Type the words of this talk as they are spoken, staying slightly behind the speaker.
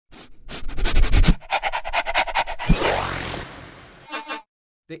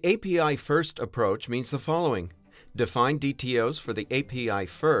The API-first approach means the following. Define DTOs for the API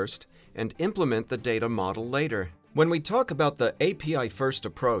first and implement the data model later. When we talk about the API-first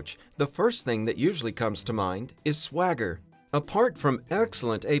approach, the first thing that usually comes to mind is Swagger. Apart from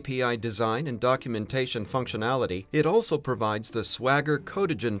excellent API design and documentation functionality, it also provides the Swagger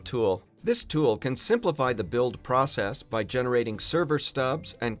Codegen tool. This tool can simplify the build process by generating server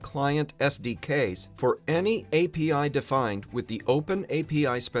stubs and client SDKs for any API defined with the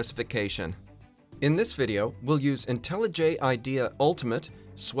OpenAPI specification. In this video, we'll use IntelliJ IDEA Ultimate,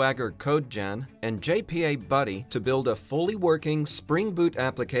 Swagger Codegen, and JPA Buddy to build a fully working Spring Boot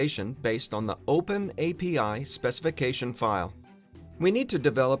application based on the OpenAPI specification file. We need to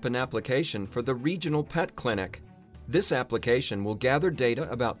develop an application for the regional pet clinic. This application will gather data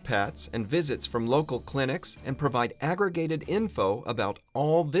about pets and visits from local clinics and provide aggregated info about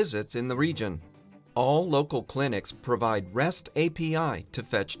all visits in the region. All local clinics provide REST API to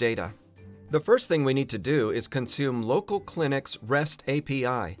fetch data. The first thing we need to do is consume local clinic's REST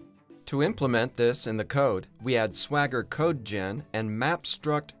API. To implement this in the code, we add Swagger Codegen and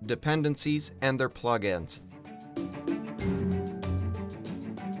MapStruct dependencies and their plugins.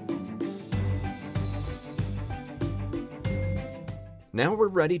 Now we're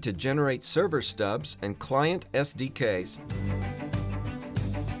ready to generate server stubs and client SDKs.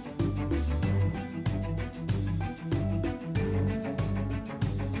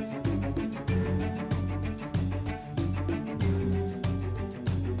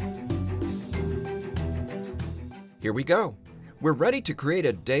 Here we go. We're ready to create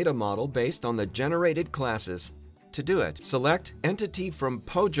a data model based on the generated classes. To do it, select Entity from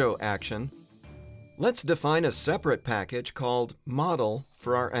POJO action. Let's define a separate package called Model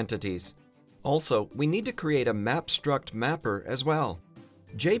for our entities. Also, we need to create a MapStruct mapper as well.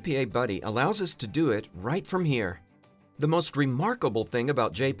 JPA Buddy allows us to do it right from here. The most remarkable thing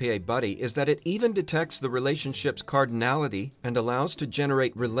about JPA Buddy is that it even detects the relationship's cardinality and allows to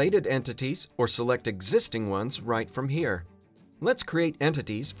generate related entities or select existing ones right from here. Let's create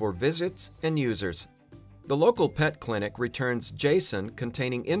entities for visits and users. The local pet clinic returns JSON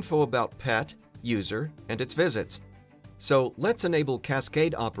containing info about pet, user, and its visits. So let's enable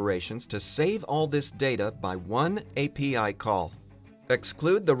cascade operations to save all this data by one API call.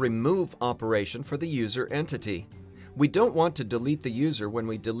 Exclude the remove operation for the user entity. We don't want to delete the user when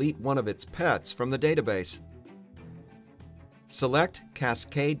we delete one of its pets from the database. Select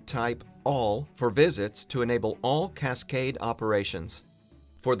Cascade Type All for visits to enable all cascade operations.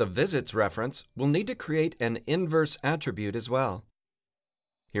 For the visits reference, we'll need to create an inverse attribute as well.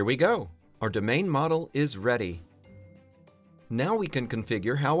 Here we go. Our domain model is ready. Now we can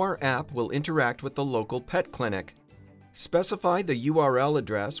configure how our app will interact with the local pet clinic. Specify the URL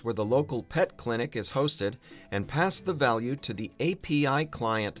address where the local pet clinic is hosted and pass the value to the API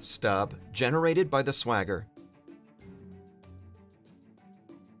client stub generated by the Swagger.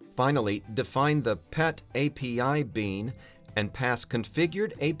 Finally, define the pet API bean and pass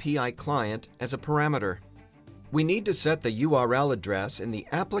configured API client as a parameter. We need to set the URL address in the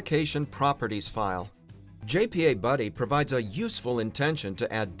application properties file. JPA Buddy provides a useful intention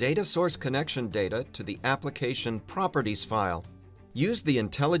to add data source connection data to the application properties file. Use the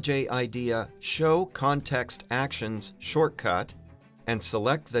IntelliJ IDEA Show Context Actions shortcut and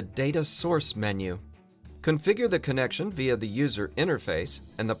select the Data Source menu. Configure the connection via the user interface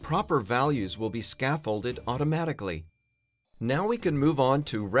and the proper values will be scaffolded automatically. Now we can move on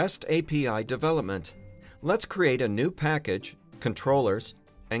to REST API development. Let's create a new package, controllers,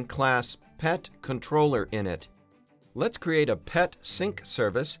 and class PetController in it. Let's create a pet sync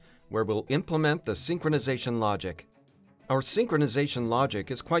service where we'll implement the synchronization logic. Our synchronization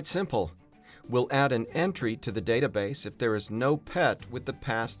logic is quite simple. We'll add an entry to the database if there is no pet with the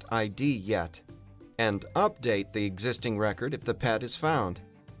past ID yet, and update the existing record if the pet is found.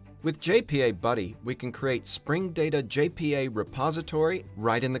 With JPA Buddy, we can create Springdata JPA repository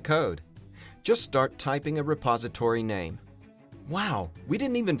right in the code. Just start typing a repository name. Wow, we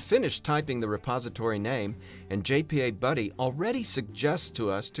didn't even finish typing the repository name, and JPA Buddy already suggests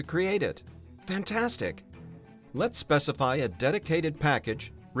to us to create it. Fantastic! Let's specify a dedicated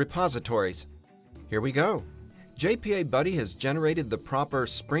package, repositories. Here we go. JPA Buddy has generated the proper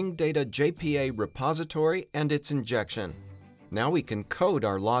Springdata JPA repository and its injection. Now we can code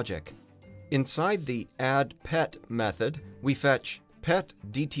our logic. Inside the addPet method, we fetch pet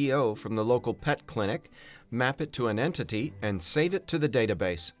DTO from the local pet clinic, map it to an entity, and save it to the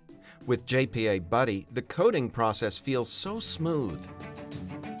database. With JPA Buddy, the coding process feels so smooth.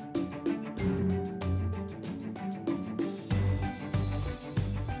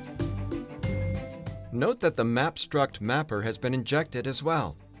 Note that the MapStruct mapper has been injected as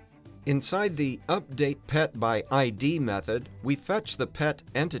well. Inside the update pet by ID method, we fetch the pet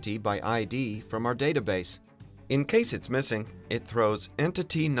entity by ID from our database. In case it's missing, it throws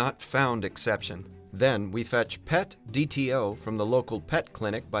entity not found exception. Then we fetch pet DTO from the local pet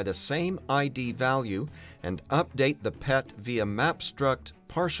clinic by the same ID value and update the pet via MapStruct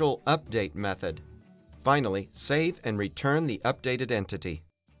partial update method. Finally, save and return the updated entity.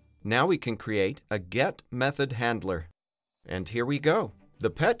 Now we can create a get method handler. And here we go. The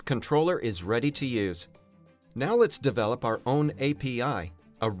PetController is ready to use. Now let's develop our own API,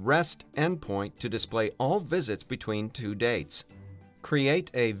 a REST endpoint to display all visits between two dates. Create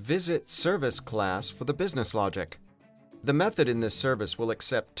a visit service class for the business logic. The method in this service will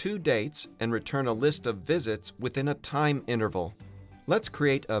accept two dates and return a list of visits within a time interval. Let's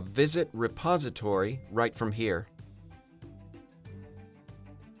create a visit repository right from here.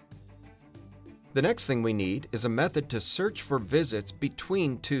 The next thing we need is a method to search for visits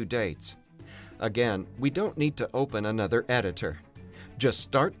between two dates. Again, we don't need to open another editor. Just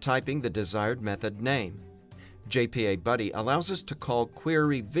start typing the desired method name. JPA Buddy allows us to call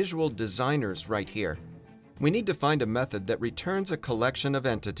query visual designers right here. We need to find a method that returns a collection of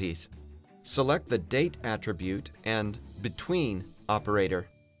entities. Select the date attribute and between operator.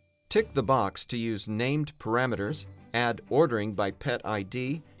 Tick the box to use named parameters, add ordering by pet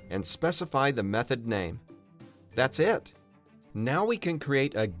ID, and specify the method name. That's it. Now we can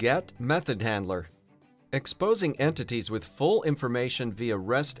create a get method handler. Exposing entities with full information via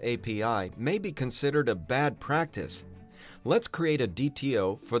REST API may be considered a bad practice. Let's create a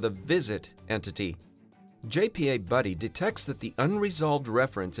DTO for the visit entity. JPA Buddy detects that the unresolved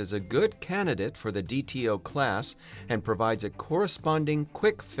reference is a good candidate for the DTO class and provides a corresponding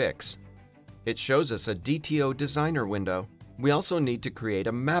quick fix. It shows us a DTO designer window. We also need to create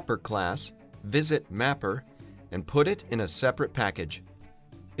a mapper class, visit mapper, and put it in a separate package.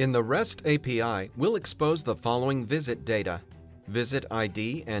 In the REST API, we'll expose the following visit data: visit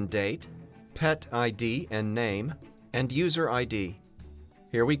ID and date, pet ID and name, and user ID.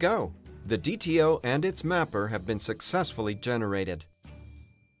 Here we go. The DTO and its mapper have been successfully generated.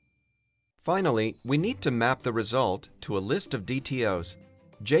 Finally, we need to map the result to a list of DTOs.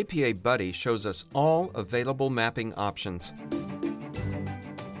 JPA Buddy shows us all available mapping options.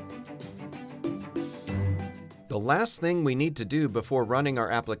 The last thing we need to do before running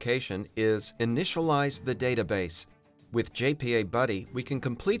our application is initialize the database. With JPA Buddy, we can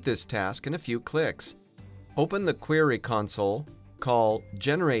complete this task in a few clicks. Open the query console, call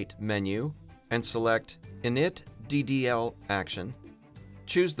Generate menu, and select Init DDL action.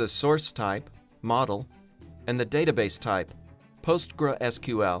 Choose the source type, model, and the database type,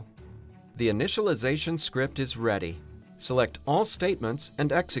 PostgreSQL. The initialization script is ready. Select all statements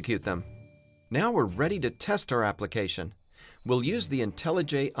and execute them. Now we're ready to test our application. We'll use the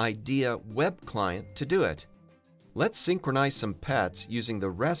IntelliJ IDEA web client to do it. Let's synchronize some pets using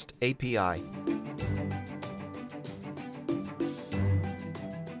the REST API.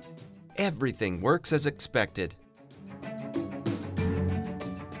 Everything works as expected.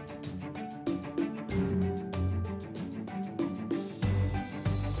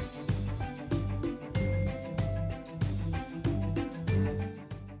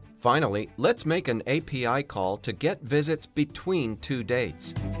 Finally, let's make an API call to get visits between two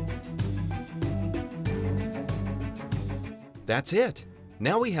dates. That's it.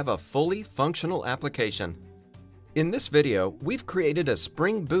 Now we have a fully functional application. In this video, we've created a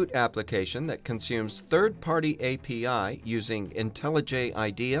Spring Boot application that consumes third-party API using IntelliJ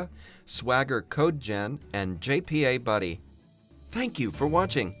IDEA, Swagger Codegen, and JPA Buddy. Thank you for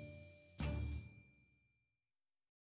watching.